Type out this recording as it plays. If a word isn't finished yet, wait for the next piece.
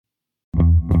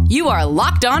You are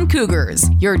Locked On Cougars,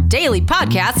 your daily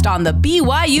podcast on the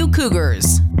BYU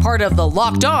Cougars, part of the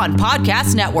Locked On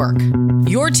Podcast Network.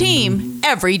 Your team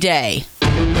every day.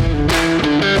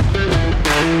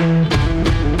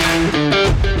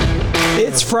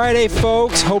 It's Friday,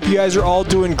 folks. Hope you guys are all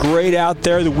doing great out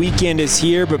there. The weekend is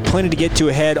here, but plenty to get to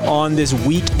ahead on this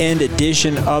weekend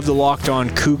edition of the Locked On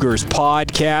Cougars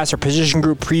podcast. Our position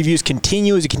group previews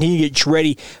continue as we continue to get you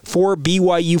ready for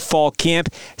BYU fall camp,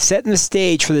 setting the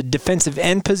stage for the defensive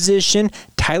end position.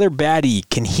 Tyler Batty,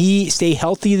 can he stay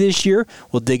healthy this year?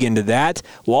 We'll dig into that.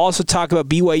 We'll also talk about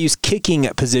BYU's kicking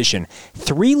position.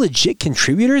 3 legit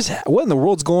contributors? What in the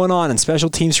world's going on in special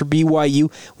teams for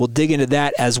BYU? We'll dig into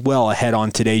that as well ahead on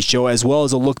today's show, as well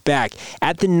as a look back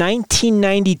at the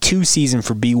 1992 season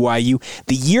for BYU,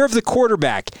 the year of the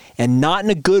quarterback, and not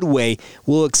in a good way.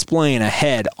 We'll explain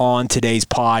ahead on today's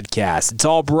podcast. It's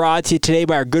all brought to you today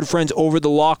by our good friends over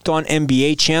the Locked On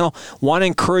NBA channel. Want to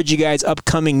encourage you guys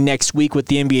upcoming next week with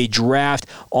the NBA Draft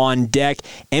on deck.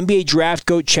 NBA Draft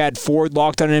GOAT Chad Ford,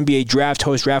 Locked On NBA Draft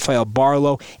host Rafael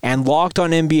Barlow, and Locked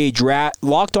On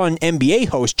NBA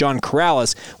host John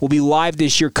Corrales will be live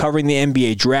this year covering the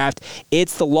NBA Draft.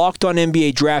 It's the Locked On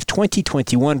NBA Draft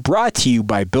 2021, brought to you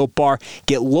by Built Bar.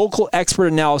 Get local expert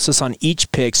analysis on each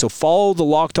pick, so follow the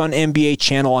Locked On NBA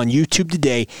channel on YouTube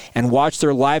today and watch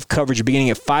their live coverage beginning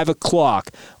at 5 o'clock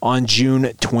on June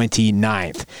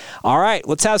 29th. All right,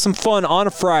 let's have some fun on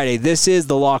a Friday. This is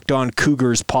the Locked On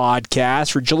Cougars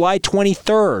podcast for July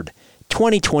 23rd,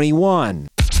 2021.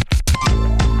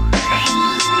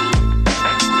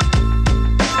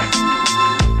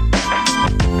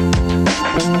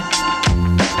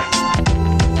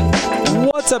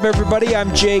 What's up, everybody?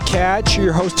 I'm Jay Catch,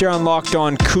 your host here on Locked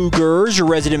On Cougars, your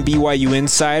resident BYU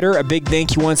insider. A big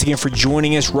thank you once again for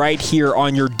joining us right here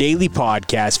on your daily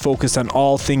podcast focused on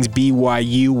all things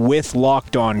BYU with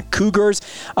Locked On Cougars.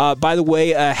 By the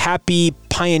way, a happy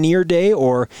Pioneer Day,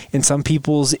 or in some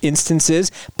people's instances,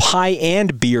 Pie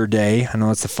and Beer Day. I know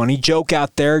it's a funny joke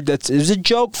out there. It was a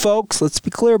joke, folks. Let's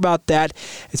be clear about that.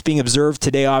 It's being observed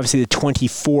today. Obviously, the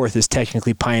 24th is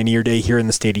technically Pioneer Day here in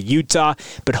the state of Utah,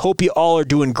 but hope you all are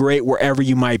doing great wherever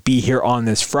you might be here on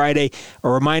this Friday. A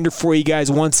reminder for you guys,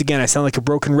 once again, I sound like a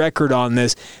broken record on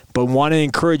this, but want to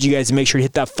encourage you guys to make sure to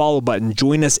hit that follow button.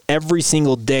 Join us every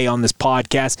single day on this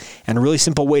podcast, and a really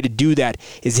simple way to do that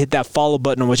is hit that follow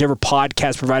button on whichever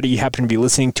podcast provider you happen to be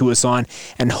listening to us on,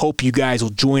 and hope you guys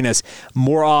will join us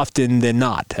more often than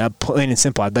not. Plain and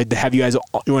simple. I'd like to have you guys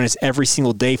join us every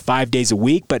single day, 5 days a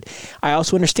week, but I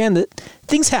also understand that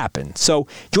things happen. So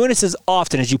join us as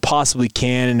often as you possibly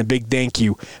can, and a big thank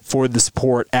you for the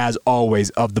support, as always,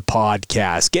 of the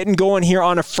podcast. Getting going here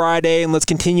on a Friday, and let's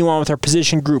continue on with our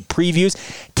position group previews.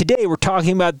 Today, we're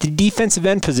talking about the defensive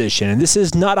end position, and this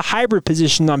is not a hybrid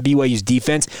position on BYU's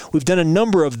defense. We've done a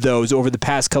number of those over the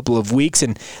past couple of weeks,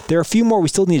 and there are a few more we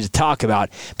still need to talk about,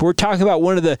 but we're talking about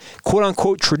one of the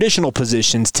quote-unquote traditional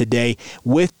positions today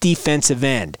with defensive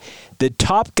end. The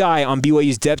top guy on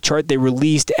BYU's depth chart they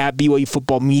released at BYU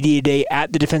Football Media Day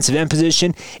at the defensive end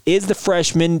position is the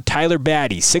freshman Tyler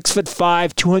Batty,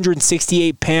 6'5",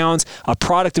 268 pounds, a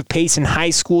product of Payson High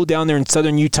School down there in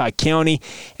southern Utah County.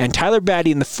 And Tyler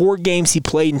Batty, in the 4 games he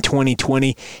played in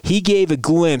 2020, he gave a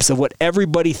glimpse of what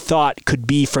everybody thought could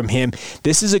be from him.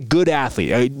 This is a good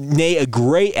athlete, a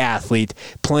great athlete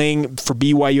playing for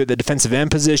BYU at the defensive end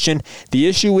position. The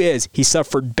issue is he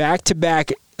suffered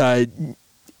back-to-back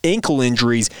ankle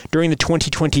injuries during the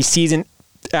 2020 season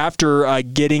after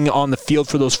getting on the field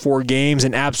for those 4 games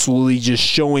and absolutely just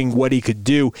showing what he could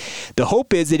do. The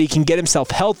hope is that he can get himself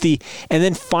healthy and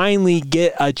then finally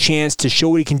get a chance to show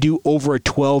what he can do over a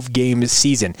 12-game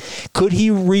season. Could he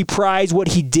reprise what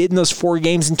he did in those 4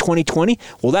 games in 2020?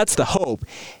 Well, that's the hope.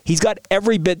 He's got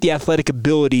every bit the athletic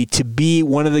ability to be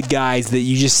one of the guys that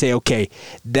you just say, okay,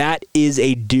 that is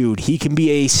a dude. He can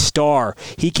be a star.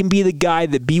 He can be the guy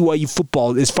that BYU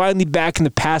football is finally back in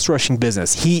the pass rushing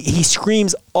business. He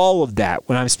screams all of that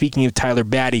when I'm speaking of Tyler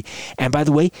Batty. And by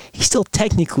the way, he's still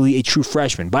technically a true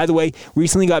freshman. By the way,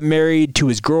 recently got married to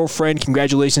his girlfriend.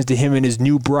 Congratulations to him and his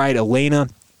new bride, Elena.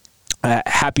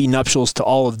 Happy nuptials to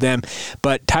all of them.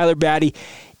 But Tyler Batty,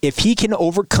 if he can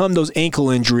overcome those ankle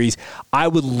injuries, I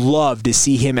would love to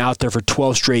see him out there for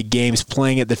 12 straight games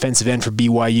playing at defensive end for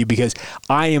BYU, because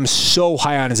I am so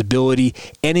high on his ability.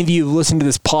 Any of you who listened to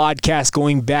this podcast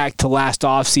going back to last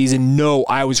offseason know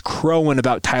I was crowing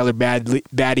about Tyler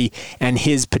Batty and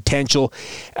his potential.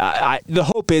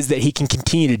 The hope is that he can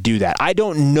continue to do that. I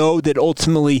don't know that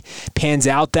ultimately pans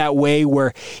out that way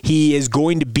where he is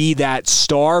going to be that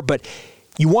star, but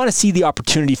you want to see the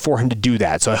opportunity for him to do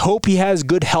that. So I hope he has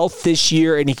good health this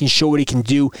year and he can show what he can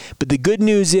do. But the good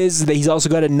news is that he's also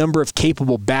got a number of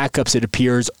capable backups, it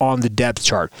appears, on the depth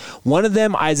chart. One of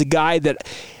them is a guy that,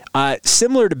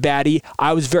 similar to Batty,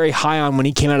 I was very high on when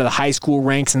he came out of the high school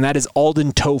ranks, and that is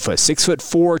Alden Tofa,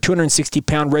 6'4",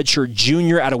 260-pound redshirt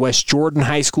junior out of West Jordan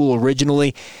High School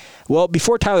originally. Well,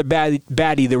 before Tyler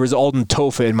Batty, there was Alden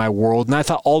Tofa in my world, and I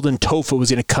thought Alden Tofa was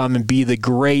going to come and be the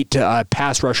great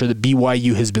pass rusher that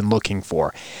BYU has been looking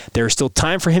for. There's still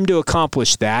time for him to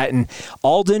accomplish that, and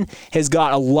Alden has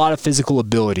got a lot of physical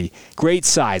ability. Great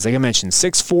size, like I mentioned,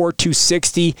 6'4",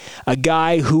 260, a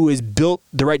guy who is built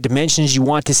the right dimensions you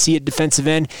want to see at defensive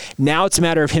end. Now it's a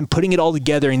matter of him putting it all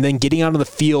together and then getting onto the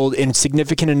field in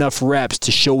significant enough reps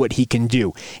to show what he can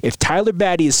do. If Tyler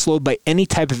Batty is slowed by any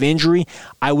type of injury,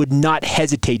 I would not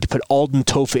hesitate to put Alden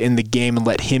Tofa in the game and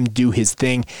let him do his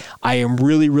thing. I am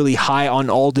really, really high on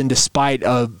Alden despite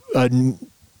a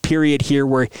period here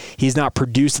where he's not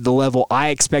produced at the level I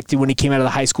expected when he came out of the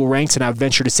high school ranks, and I would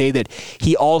venture to say that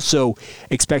he also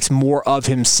expects more of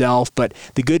himself. But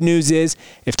the good news is,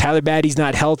 if Tyler Batty's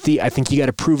not healthy, I think you got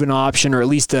a proven option, or at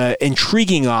least an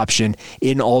intriguing option,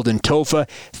 in Alden Tofa.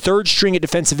 Third string at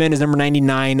defensive end is number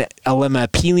 99, Alema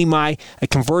Pilimai, a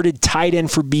converted tight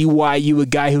end for BYU, a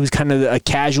guy who was kind of a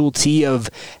casualty of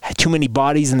too many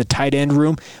bodies in the tight end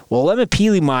room. Well, Alema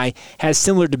Pilimai has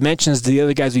similar dimensions to the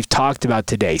other guys we've talked about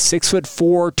today.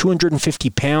 6'4", 250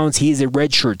 pounds. He is a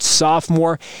redshirt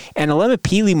sophomore. And Alema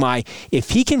Pilimai, if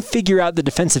he can figure out the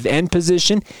defensive end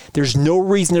position, there's no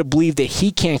reason to believe that he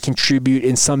can't contribute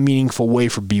in some meaningful way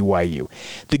for BYU.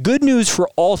 The good news for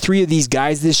all three of these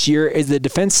guys this year is the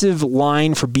defensive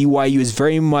line for BYU is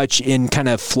very much in kind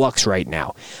of flux right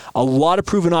now. A lot of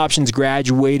proven options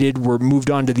graduated, were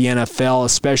moved on to the NFL,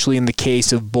 especially in the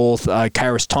case of both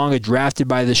Kairos Tonga, drafted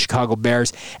by the Chicago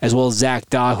Bears, as well as Zach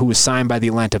Daw, who was signed by the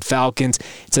Atlanta Falcons.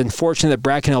 It's unfortunate that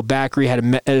Bracken El-Bakri had a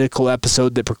medical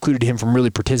episode that precluded him from really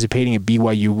participating at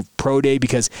BYU Pro Day,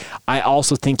 because I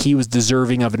also think he was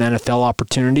deserving of an NFL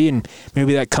opportunity, and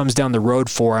maybe that comes down the road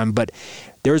for him. But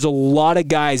there's a lot of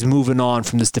guys moving on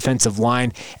from this defensive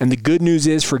line, and the good news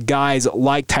is for guys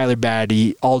like Tyler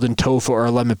Batty, Alden Tofa, or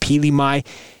Alema Pilimai,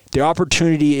 the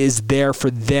opportunity is there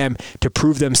for them to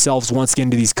prove themselves once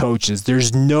again to these coaches.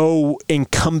 There's no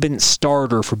incumbent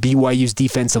starter for BYU's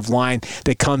defensive line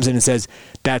that comes in and says,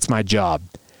 that's my job.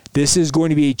 This is going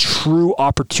to be a true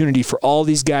opportunity for all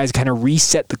these guys to kind of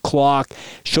reset the clock,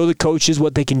 show the coaches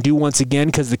what they can do once again,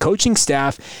 because the coaching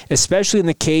staff, especially in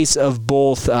the case of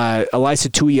both Elisa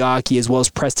Tuiaki as well as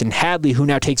Preston Hadley, who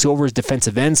now takes over as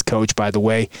defensive ends coach, by the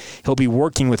way, he'll be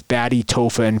working with Batty,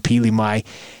 Tofa, and Pilimai.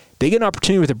 They get an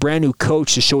opportunity with a brand new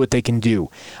coach to show what they can do.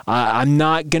 I'm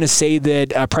not going to say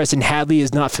that Preston Hadley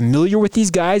is not familiar with these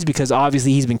guys, because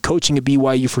obviously he's been coaching at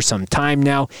BYU for some time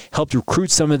now, helped recruit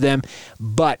some of them,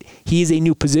 but he's a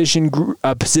new position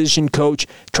coach,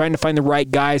 trying to find the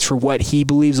right guys for what he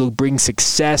believes will bring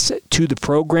success to the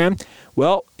program.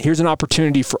 Well, here's an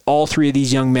opportunity for all three of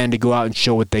these young men to go out and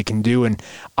show what they can do, and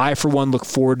I, for one, look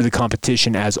forward to the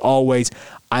competition as always.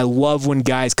 I love when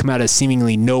guys come out of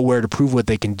seemingly nowhere to prove what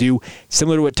they can do.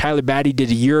 Similar to what Tyler Batty did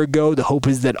a year ago, the hope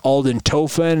is that Alden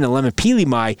Tofa and Alema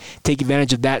Pilimai take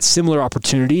advantage of that similar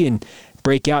opportunity and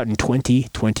break out in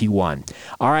 2021.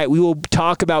 All right, we will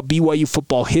talk about BYU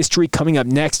football history coming up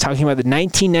next, talking about the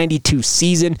 1992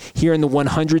 season here in the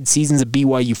 100 Seasons of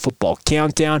BYU Football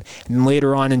Countdown. And then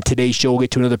later on in today's show, we'll get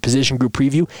to another position group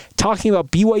preview, talking about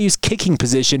BYU's kicking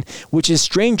position, which is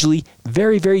strangely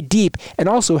very, very deep, and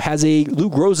also has a Lou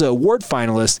Groza Award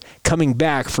finalist coming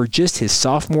back for just his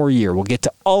sophomore year. We'll get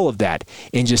to all of that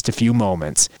in just a few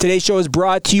moments. Today's show is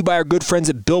brought to you by our good friends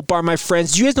at Built Bar, my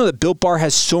friends. Do you guys know that Built Bar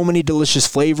has so many delicious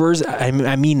flavors?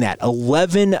 I mean that.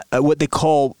 11 what they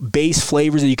call base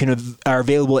flavors that you can are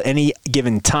available at any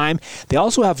given time. They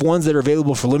also have ones that are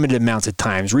available for limited amounts of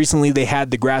times. Recently, they had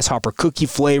the grasshopper cookie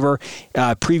flavor.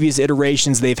 Previous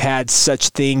iterations, they've had such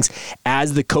things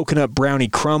as the coconut brownie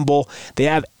crumble. They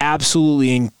have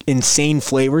absolutely insane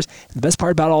flavors. The best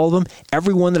part about all of them,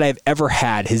 every one that I've ever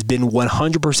had has been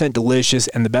 100% delicious,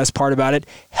 and the best part about it,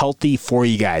 healthy for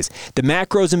you guys. The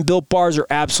macros in Built Bars are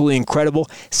absolutely incredible.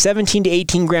 17 to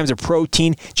 18 grams of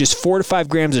protein, just 4 to 5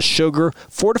 grams of sugar,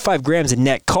 4 to 5 grams of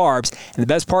net carbs, and the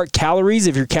best part, calories,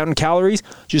 if you're counting calories,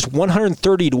 just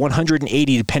 130 to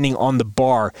 180 depending on the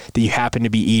bar that you happen to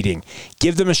be eating.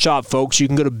 Give them a shot, folks. You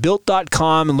can go to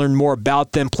Built.com and learn more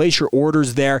about them. Place your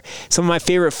orders there. Some of my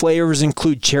favorite flavors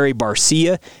include cherry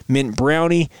barcia, mint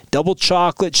brownie, double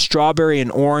chocolate, strawberry,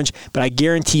 and orange, but I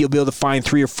guarantee you'll be able to find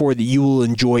 3 or 4 that you will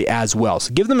enjoy as well.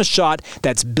 So give them a shot.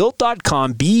 That's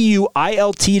Built.com,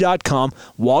 BUILT.com. built.com.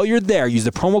 While you're there, use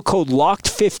the promo code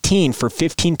LOCKED15 for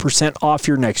 15% off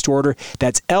your next order.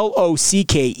 That's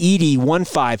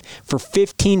LOCKED15 for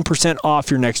 15%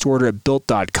 off your next order at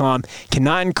built.com.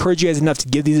 Cannot encourage you guys enough to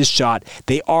give these a shot.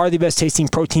 They are the best tasting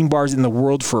protein bars in the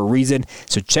world for a reason.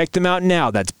 So check them out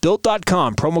now. That's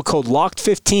built.com, promo code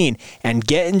LOCKED15,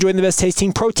 and enjoying the best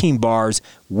tasting protein bars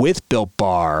with Built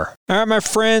Bar. All right, my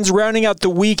friends, rounding out the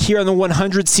week here on the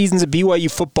 100 Seasons of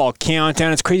BYU Football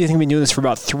Countdown. It's crazy. I think we've been doing this for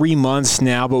about 3 months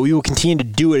now, but we will continue to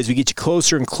do it as we get you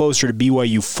closer and closer to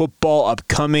BYU football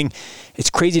upcoming. It's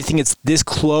crazy to think it's this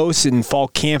close and fall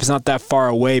camp is not that far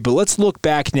away, but let's look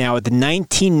back now at the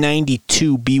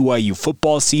 1992 BYU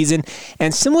football season.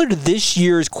 And similar to this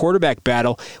year's quarterback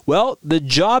battle, well, the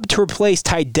job to replace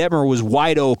Ty Detmer was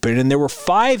wide open, and there were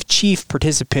 5 chief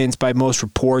participants by most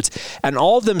reports, and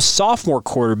all of them sophomore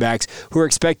quarterbacks who are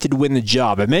expected to win the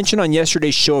job. I mentioned on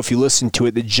yesterday's show, if you listened to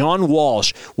it, that John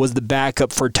Walsh was the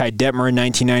backup for Ty Detmer in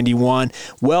 1991.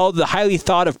 Well, the highly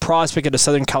thought of prospect out of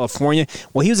Southern California,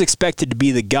 well, he was expected to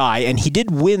be the guy, and he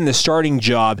did win the starting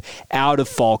job out of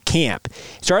fall camp.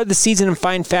 Started the season in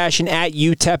fine fashion at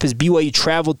UTEP as BYU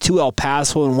traveled to El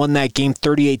Paso and won that game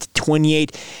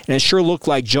 38-28, and it sure looked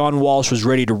like John Walsh was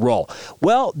ready to roll.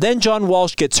 Well, then John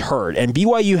Walsh gets hurt, and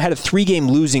BYU had a 3-game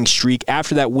losing streak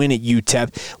after that win at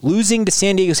UTEP, losing to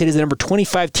San Diego State as the number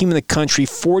 25 team in the country,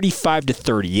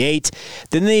 45-38.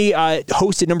 Then they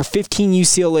hosted number 15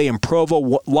 UCLA in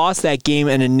Provo, lost that game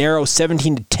in a narrow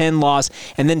 17-10 loss,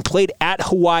 and then played at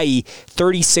Hawaii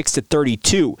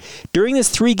 36-32. During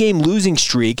this 3-game losing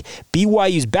streak,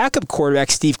 BYU's backup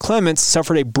quarterback, Steve Clements,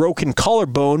 suffered a broken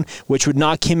collarbone, which would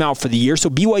knock him out for the year. So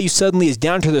BYU suddenly is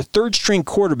down to their 3rd-string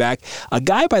quarterback, a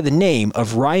guy by the name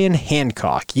of Ryan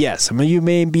Hancock. Yes, some of you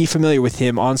may be familiar with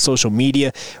him on social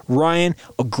media. Ryan,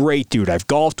 a great dude. I've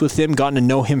golfed with him, gotten to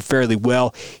know him fairly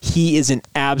well. He is an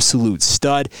absolute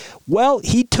stud. Well,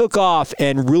 he took off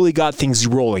and really got things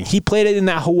rolling. He played it in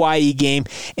that Hawaii game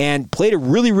and played a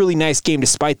really, really nice game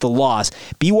despite the loss.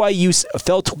 BYU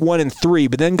fell to 1-3,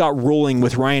 but then got rolling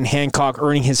with Ryan Hancock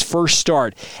earning his first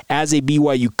start as a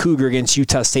BYU Cougar against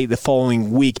Utah State the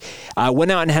following week.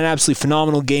 Went out and had an absolutely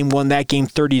phenomenal game, won that game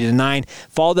 30-9.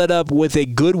 Followed that up with a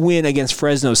good win against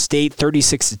Fresno State,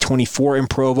 36-24 in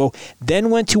Provo. Then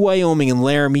went to Wyoming and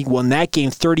Laramie, won that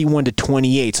game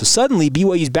 31-28. So suddenly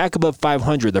BYU's back above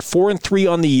 500. They're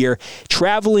 4-3 on the year,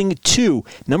 traveling to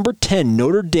number 10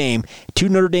 Notre Dame, to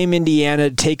Notre Dame, Indiana,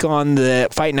 to take on the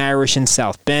Fighting Irish in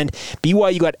South Bend.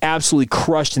 BYU got absolutely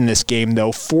crushed in this game,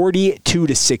 though,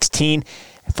 42-16.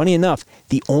 Funny enough,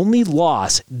 the only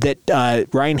loss that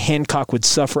Ryan Hancock would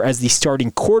suffer as the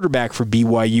starting quarterback for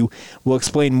BYU. We'll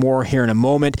explain more here in a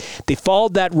moment. They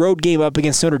followed that road game up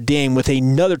against Notre Dame with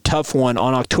another tough one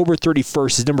on October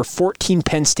 31st as number 14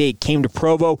 Penn State came to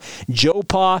Provo. Joe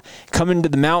Pa coming to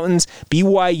the mountains.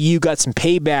 BYU got some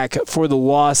payback for the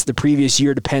loss the previous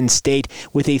year to Penn State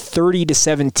with a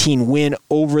 30-17 win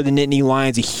over the Nittany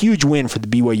Lions. A huge win for the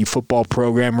BYU football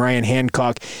program. Ryan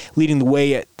Hancock leading the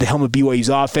way at the helm of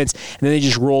BYU's offense, and then they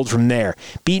just rolled from there.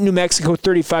 Beat New Mexico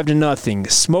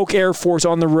 35-0. Smoke Air Force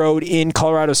on the road in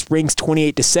Colorado Springs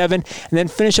 28-7, and then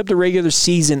finish up the regular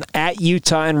season at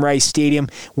Utah and Rice Stadium,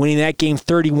 winning that game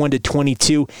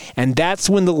 31-22. And that's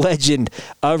when the legend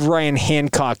of Ryan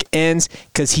Hancock ends,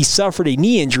 because he suffered a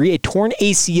knee injury, a torn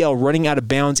ACL running out of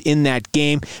bounds in that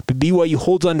game. But BYU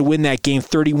holds on to win that game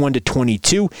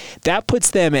 31-22. That puts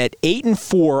them at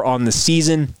 8-4 on the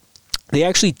season. They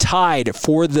actually tied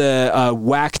for the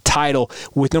WAC title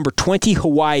with number 20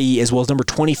 Hawaii as well as number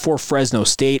 24 Fresno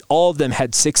State. All of them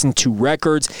had 6-2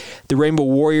 records. The Rainbow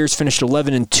Warriors finished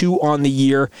 11-2 on the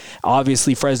year.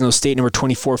 Obviously, Fresno State, number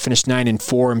 24, finished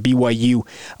 9-4, and BYU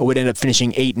would end up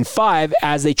finishing 8-5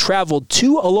 as they traveled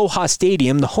to Aloha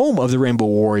Stadium, the home of the Rainbow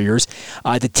Warriors,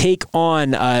 to take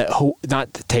on,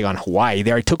 not to take on Hawaii.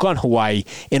 They already took on Hawaii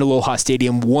in Aloha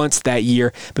Stadium once that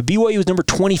year, but BYU was number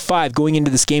 25 going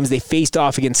into this game as they faced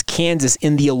off against Kansas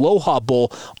in the Aloha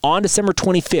Bowl on December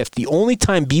 25th. The only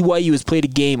time BYU has played a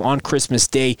game on Christmas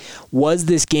Day was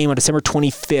this game on December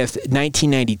 25th,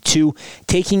 1992,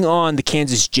 taking on the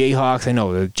Kansas Jayhawks. I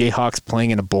know, the Jayhawks playing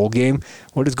in a bowl game.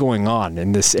 What is going on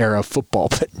in this era of football?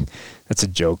 But that's a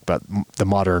joke about the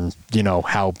modern,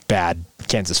 how bad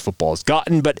Kansas football has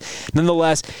gotten. But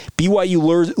nonetheless,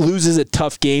 BYU loses a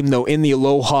tough game, though, in the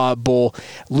Aloha Bowl,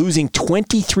 losing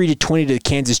 23-20 to the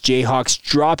Kansas Jayhawks,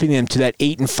 dropping them to that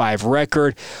 8-5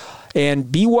 record. And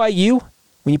BYU,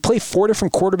 when you play 4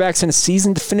 different quarterbacks in a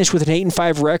season to finish with an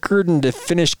 8-5 record and to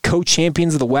finish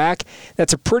co-champions of the WAC,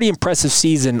 that's a pretty impressive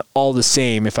season all the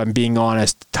same, if I'm being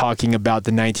honest, talking about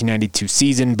the 1992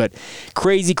 season. But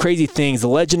crazy, crazy things. The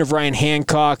legend of Ryan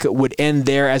Hancock would end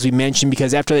there, as we mentioned,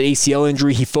 because after that ACL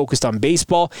injury, he focused on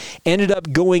baseball, ended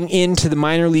up going into the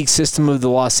minor league system of the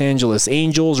Los Angeles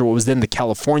Angels, or what was then the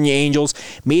California Angels,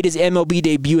 made his MLB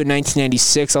debut in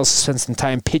 1996, also spent some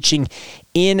time pitching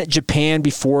in Japan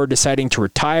before deciding to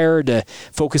retire to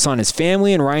focus on his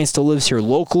family, and Ryan still lives here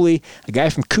locally, a guy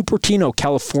from Cupertino,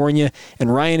 California.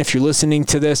 And Ryan, if you're listening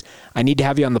to this, I need to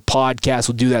have you on the podcast.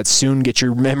 We'll do that soon, get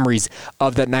your memories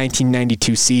of that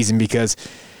 1992 season, because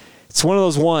it's one of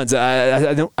those ones.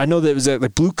 I know that it was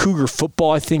like Blue Cougar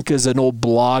Football, I think, is an old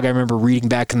blog I remember reading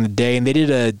back in the day, and they did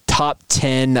a top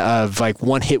 10 of like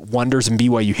one-hit wonders in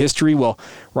BYU history. Well,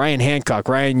 Ryan Hancock,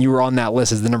 you were on that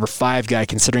list as the number 5 guy,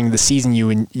 considering the season you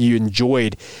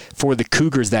enjoyed for the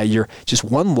Cougars that year. Just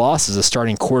 1 loss as a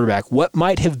starting quarterback. What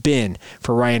might have been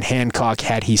for Ryan Hancock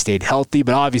had he stayed healthy?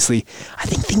 But obviously, I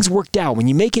think things worked out. When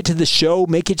you make it to the show,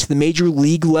 make it to the major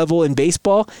league level in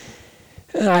baseball,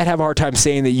 I'd have a hard time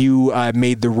saying that you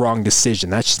made the wrong decision.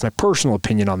 That's just my personal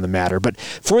opinion on the matter. But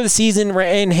for the season,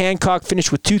 Ryan Hancock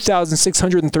finished with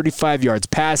 2,635 yards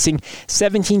passing,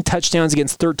 17 touchdowns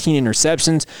against 13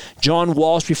 interceptions. John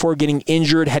Walsh, before getting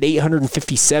injured, had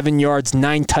 857 yards,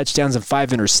 9 touchdowns, and 5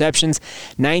 interceptions.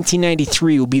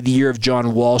 1993 will be the year of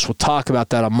John Walsh. We'll talk about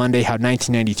that on Monday, how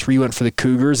 1993 went for the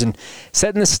Cougars, and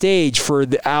setting the stage for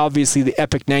obviously the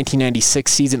epic 1996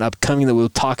 season upcoming that we'll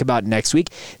talk about next week.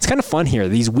 It's kind of fun here.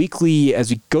 These weekly,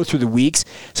 as we go through the weeks,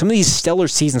 some of these stellar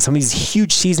seasons, some of these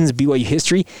huge seasons of BYU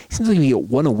history, it seems like we get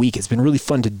one a week. It's been really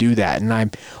fun to do that, and I'm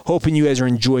hoping you guys are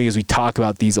enjoying as we talk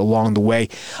about these along the way.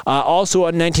 Also,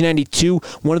 in 1992,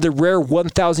 one of the rare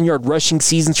 1,000-yard rushing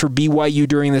seasons for BYU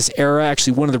during this era,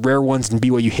 actually one of the rare ones in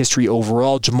BYU history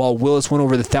overall. Jamal Willis went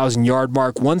over the 1,000-yard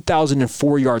mark,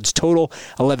 1,004 yards total,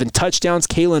 11 touchdowns.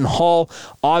 Kalen Hall,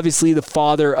 obviously the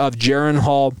father of Jaron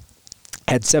Hall,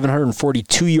 had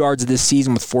 742 yards this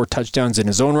season with 4 touchdowns in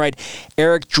his own right.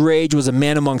 Eric Drage was a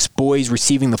man amongst boys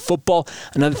receiving the football.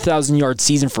 Another 1,000-yard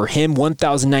season for him,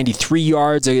 1,093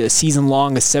 yards, a season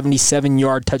long, a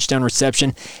 77-yard touchdown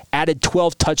reception. Added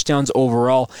 12 touchdowns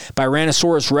overall.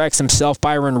 Tyrannosaurus Rex himself,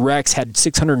 Byron Rex, had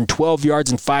 612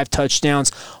 yards and 5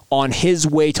 touchdowns on his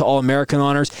way to All-American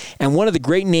honors. And one of the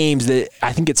great names that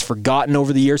I think gets forgotten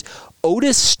over the years,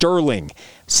 Otis Sterling,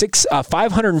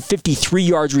 553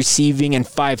 yards receiving and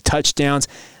 5 touchdowns.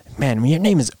 Man, when your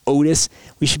name is Otis,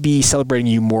 we should be celebrating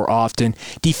you more often.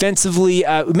 Defensively,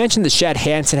 we mentioned that Shad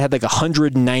Hansen had like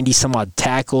 190-some-odd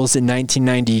tackles in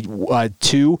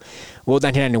 1992. Well,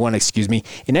 1991, excuse me.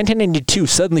 In 1992,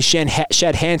 suddenly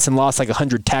Shad Hansen lost like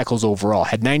 100 tackles overall,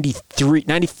 had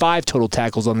 95 total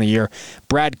tackles on the year.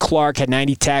 Brad Clark had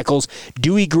 90 tackles.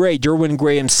 Derwin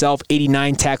Gray himself,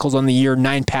 89 tackles on the year,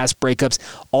 9 pass breakups.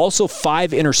 Also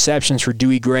 5 interceptions for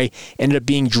Dewey Gray. Ended up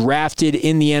being drafted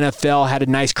in the NFL, had a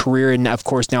nice career, and of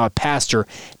course now a pastor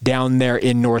down there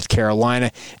in North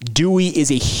Carolina. Dewey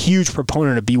is a huge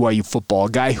proponent of BYU football,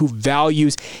 a guy who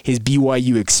values his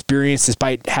BYU experience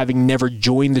despite having never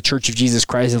joined the Church of Jesus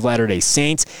Christ of Latter-day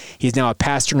Saints. He's now a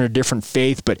pastor in a different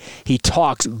faith, but he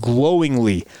talks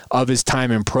glowingly of his time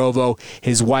in Provo.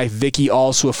 His wife, Vicky,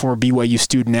 also a former BYU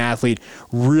student-athlete.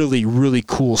 Really, really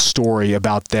cool story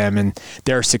about them and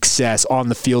their success on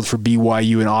the field for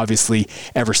BYU, and obviously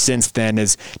ever since then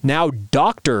is now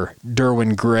Dr.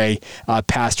 Derwin Gray,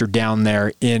 pastor down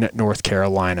there in North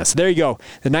Carolina. So there you go.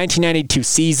 The 1992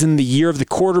 season, the year of the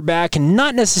quarterback, and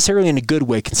not necessarily in a good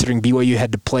way considering BYU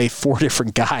had to play 4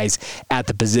 different guys at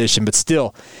the position, but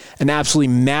still an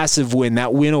absolutely massive win.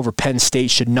 That win over Penn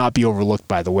State should not be overlooked,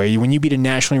 by the way. When you beat a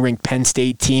nationally ranked Penn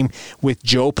State team with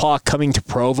Joe Pa coming to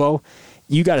Provo,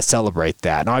 you got to celebrate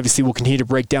that. And obviously, we'll continue to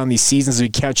break down these seasons as we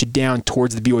count you down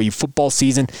towards the BYU football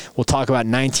season. We'll talk about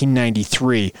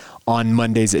 1993 on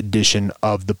Monday's edition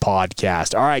of the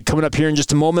podcast. All right, coming up here in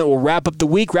just a moment, we'll wrap up the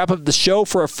week, wrap up the show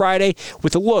for a Friday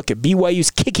with a look at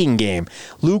BYU's kicking game.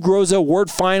 Lou Groza award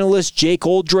finalist Jake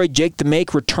Oldroyd, Jake the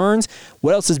Make, returns.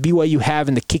 What else does BYU have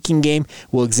in the kicking game?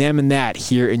 We'll examine that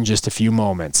here in just a few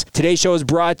moments. Today's show is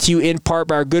brought to you in part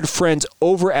by our good friends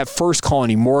over at First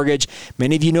Colony Mortgage.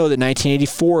 Many of you know that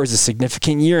 1984 is a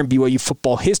significant year in BYU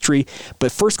football history,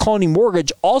 but First Colony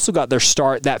Mortgage also got their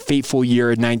start that fateful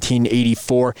year in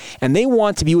 1984, and they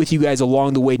want to be with you guys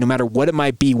along the way, no matter what it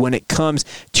might be when it comes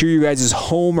to your guys'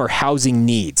 home or housing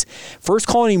needs. First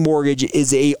Colony Mortgage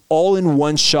is a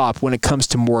all-in-one shop when it comes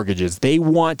to mortgages. They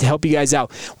want to help you guys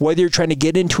out, whether you're trying to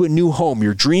get into a new home,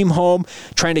 your dream home,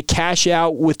 trying to cash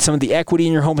out with some of the equity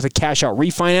in your home with a cash out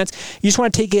refinance. You just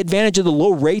want to take advantage of the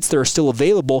low rates that are still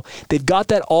available. They've got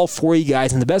that all for you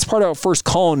guys. And the best part about First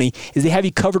Colony is they have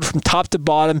you covered from top to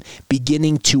bottom,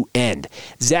 beginning to end.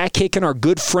 Zach Hicken, our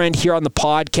good friend here on the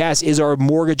podcast, is our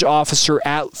mortgage officer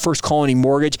at First Colony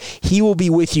Mortgage. He will be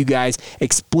with you guys,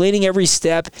 explaining every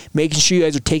step, making sure you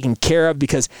guys are taken care of,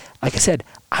 because, like I said,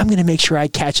 I'm going to make sure I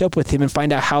catch up with him and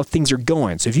find out how things are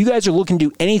going. So if you guys are looking to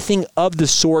do anything of the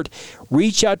sort,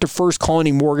 reach out to First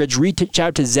Colony Mortgage. Reach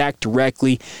out to Zach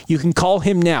directly. You can call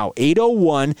him now,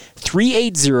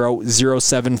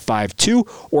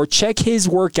 801-380-0752, or check his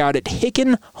work out at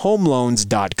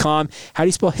HickenHomeLoans.com. How do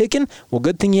you spell Hicken? Well,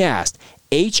 good thing you asked.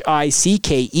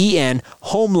 HICKEN,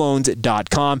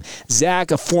 homeloans.com.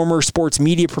 Zach, a former sports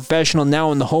media professional,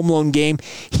 now in the home loan game,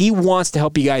 he wants to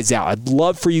help you guys out. I'd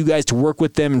love for you guys to work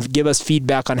with them and give us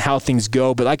feedback on how things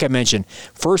go. But like I mentioned,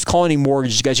 First Colony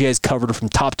Mortgage got you guys covered from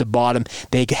top to bottom.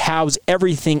 They house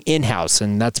everything in-house,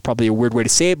 and that's probably a weird way to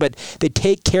say it, but they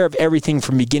take care of everything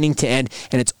from beginning to end,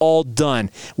 and it's all done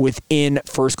within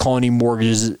First Colony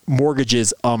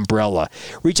Mortgage's umbrella.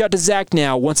 Reach out to Zach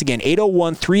now. Once again,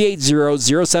 801-380-0752,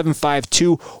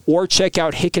 or check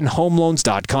out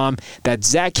HickenHomeLoans.com. That's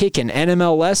Zach Hicken,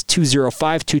 NMLS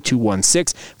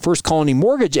 2052216. First Colony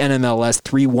Mortgage, NMLS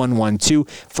 3112.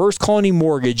 First Colony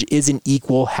Mortgage is an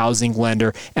equal housing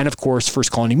lender. And of course,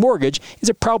 First Colony Mortgage is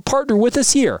a proud partner with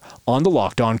us here on the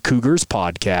Locked On Cougars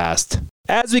podcast.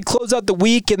 As we close out the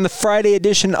week in the Friday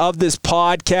edition of this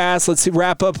podcast, let's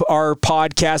wrap up our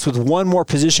podcast with one more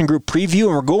position group preview,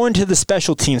 and we're going to the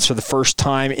special teams for the first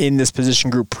time in this position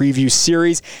group preview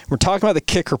series. We're talking about the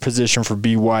kicker position for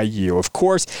BYU. Of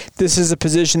course, this is a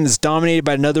position that's dominated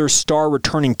by another star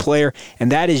returning player,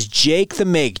 and that is Jake the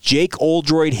Make, Jake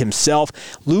Oldroyd himself,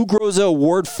 Lou Groza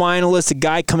Award finalist, a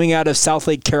guy coming out of South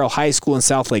Lake Carroll High School in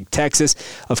South Lake, Texas.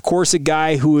 Of course, a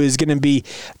guy who is going to be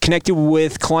connected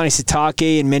with Kalani Sitake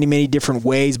in many, many different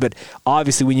ways, but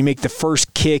obviously when you make the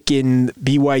first kick in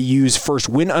BYU's first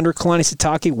win under Kalani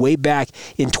Sitake way back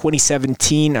in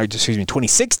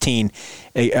 2016,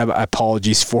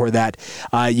 apologies for that,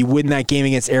 you win that game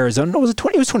against Arizona. No, was it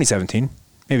 2017?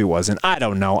 Maybe it wasn't. I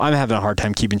don't know. I'm having a hard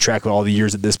time keeping track of all the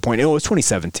years at this point. It was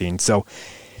 2017, so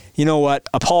you know what?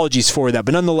 Apologies for that.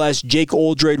 But nonetheless, Jake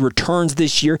Oldroyd returns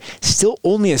this year, still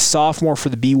only a sophomore for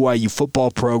the BYU football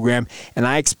program, and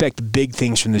I expect big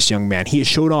things from this young man. He has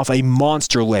showed off a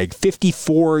monster leg.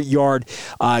 54-yard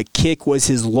kick was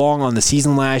his long on the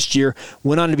season last year.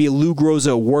 Went on to be a Lou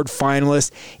Groza Award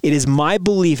finalist. It is my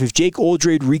belief if Jake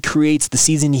Oldroyd recreates the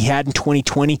season he had in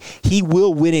 2020, he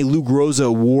will win a Lou Groza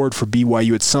Award for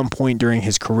BYU at some point during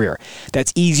his career.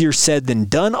 That's easier said than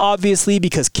done, obviously,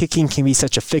 because kicking can be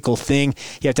such a fickle thing.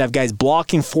 You have to have guys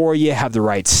blocking for you, have the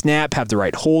right snap, have the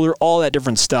right holder, all that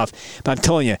different stuff. But I'm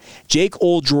telling you, Jake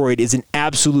Oldroyd is an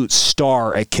absolute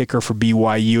star at kicker for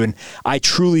BYU, and I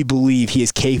truly believe he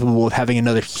is capable of having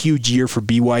another huge year for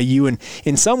BYU. And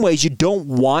in some ways, you don't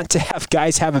want to have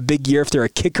guys have a big year if they're a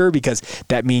kicker, because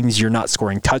that means you're not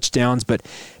scoring touchdowns. But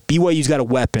BYU's got a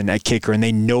weapon at kicker, and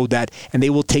they know that, and they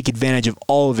will take advantage of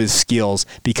all of his skills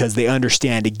because they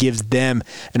understand it gives them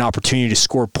an opportunity to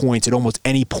score points at almost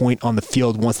any point on the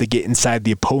field once they get inside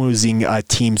the opposing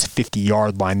team's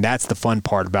 50-yard line. That's the fun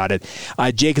part about it.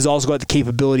 Jake has also got the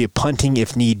capability of punting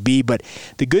if need be, but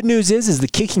the good news is the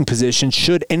kicking position,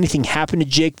 should anything happen to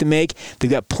Jake the Make,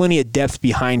 they've got plenty of depth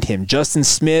behind him. Justin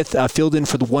Smith filled in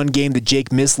for the one game that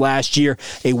Jake missed last year,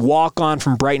 a walk-on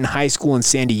from Brighton High School in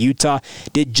Sandy, Utah,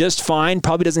 did just fine.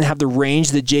 Probably doesn't have the range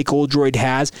that Jake Oldroyd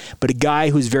has, but a guy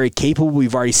who's very capable.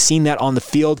 We've already seen that on the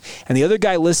field. And the other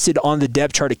guy listed on the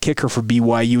depth chart at kicker for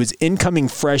BYU is incoming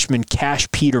freshman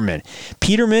Cash Peterman.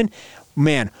 Peterman,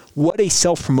 man, what a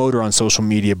self-promoter on social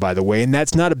media, by the way, and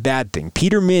that's not a bad thing.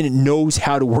 Peterman knows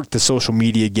how to work the social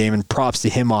media game, and props to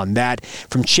him on that.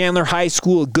 From Chandler High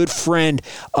School, a good friend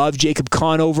of Jacob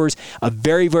Conover's, a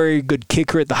very, very good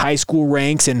kicker at the high school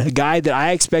ranks, and a guy that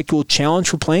I expect will challenge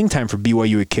for playing time for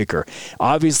BYU at kicker.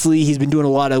 Obviously, he's been doing a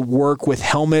lot of work with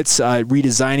helmets,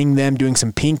 redesigning them, doing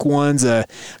some pink ones, a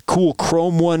cool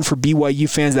chrome one for BYU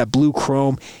fans, that blue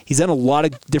chrome. He's done a lot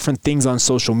of different things on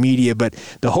social media, but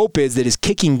the hope is that his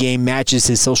kicking game matches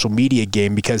his social media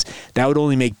game, because that would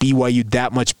only make BYU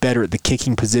that much better at the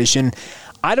kicking position.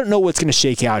 I don't know what's going to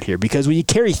shake out here, because when you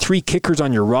carry three kickers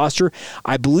on your roster,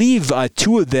 I believe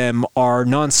two of them are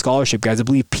non-scholarship guys. I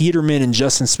believe Peterman and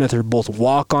Justin Smith are both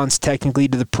walk-ons technically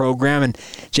to the program, and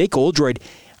Jake Oldroyd,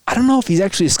 I don't know if he's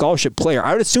actually a scholarship player.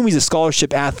 I would assume he's a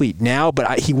scholarship athlete now,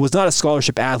 but he was not a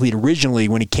scholarship athlete originally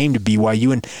when he came to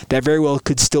BYU, and that very well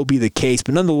could still be the case.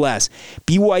 But nonetheless,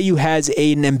 BYU has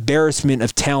an embarrassment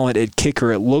of talent at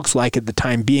kicker, it looks like at the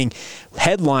time being,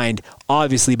 headlined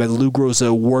obviously by the Lou Groza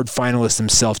Award finalist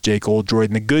himself, Jake Oldroyd.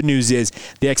 And the good news is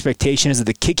the expectation is that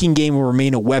the kicking game will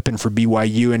remain a weapon for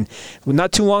BYU. And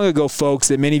not too long ago, folks,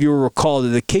 that many of you will recall that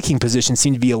the kicking position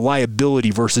seemed to be a liability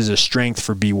versus a strength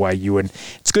for BYU. And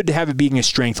it's good to have it being a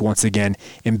strength once again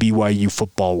in BYU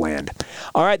football land.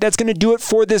 All right, that's going to do it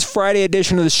for this Friday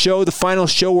edition of the show, the final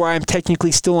show where I'm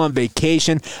technically still on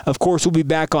vacation. Of course, we'll be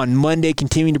back on Monday,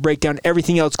 continuing to break down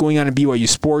everything else going on in BYU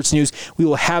sports news. We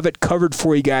will have it covered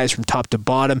for you guys from top to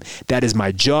bottom. That is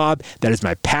my job. That is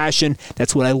my passion.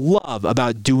 That's what I love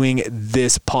about doing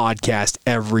this podcast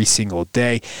every single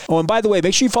day. Oh, and by the way,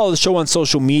 make sure you follow the show on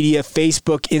social media,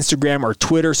 Facebook, Instagram, or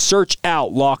Twitter. Search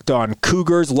out Locked On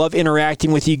Cougars. Love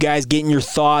interacting with you guys, getting your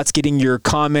thoughts, getting your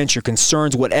comments, your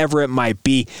concerns, whatever it might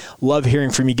be. Love hearing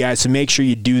from you guys, so make sure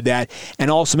you do that. And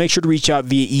also make sure to reach out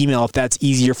via email if that's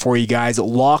easier for you guys.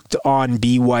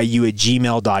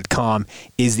 LockedOnBYU@gmail.com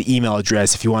is the email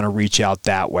address if you want to reach out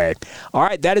that way. All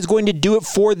right, that is going to do it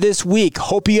for this week.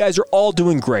 Hope you guys are all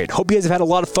doing great. Hope you guys have had a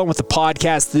lot of fun with the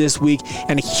podcast this week,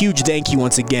 and a huge thank you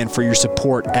once again for your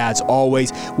support as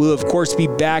always. We'll, of course, be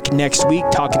back next week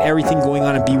talking everything going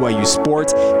on in BYU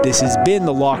sports. This has been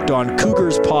the Locked On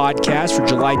Cougars podcast for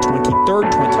July 23rd,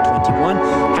 2021.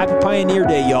 Happy Pioneer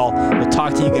Day, y'all. We'll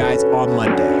talk to you guys on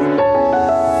Monday.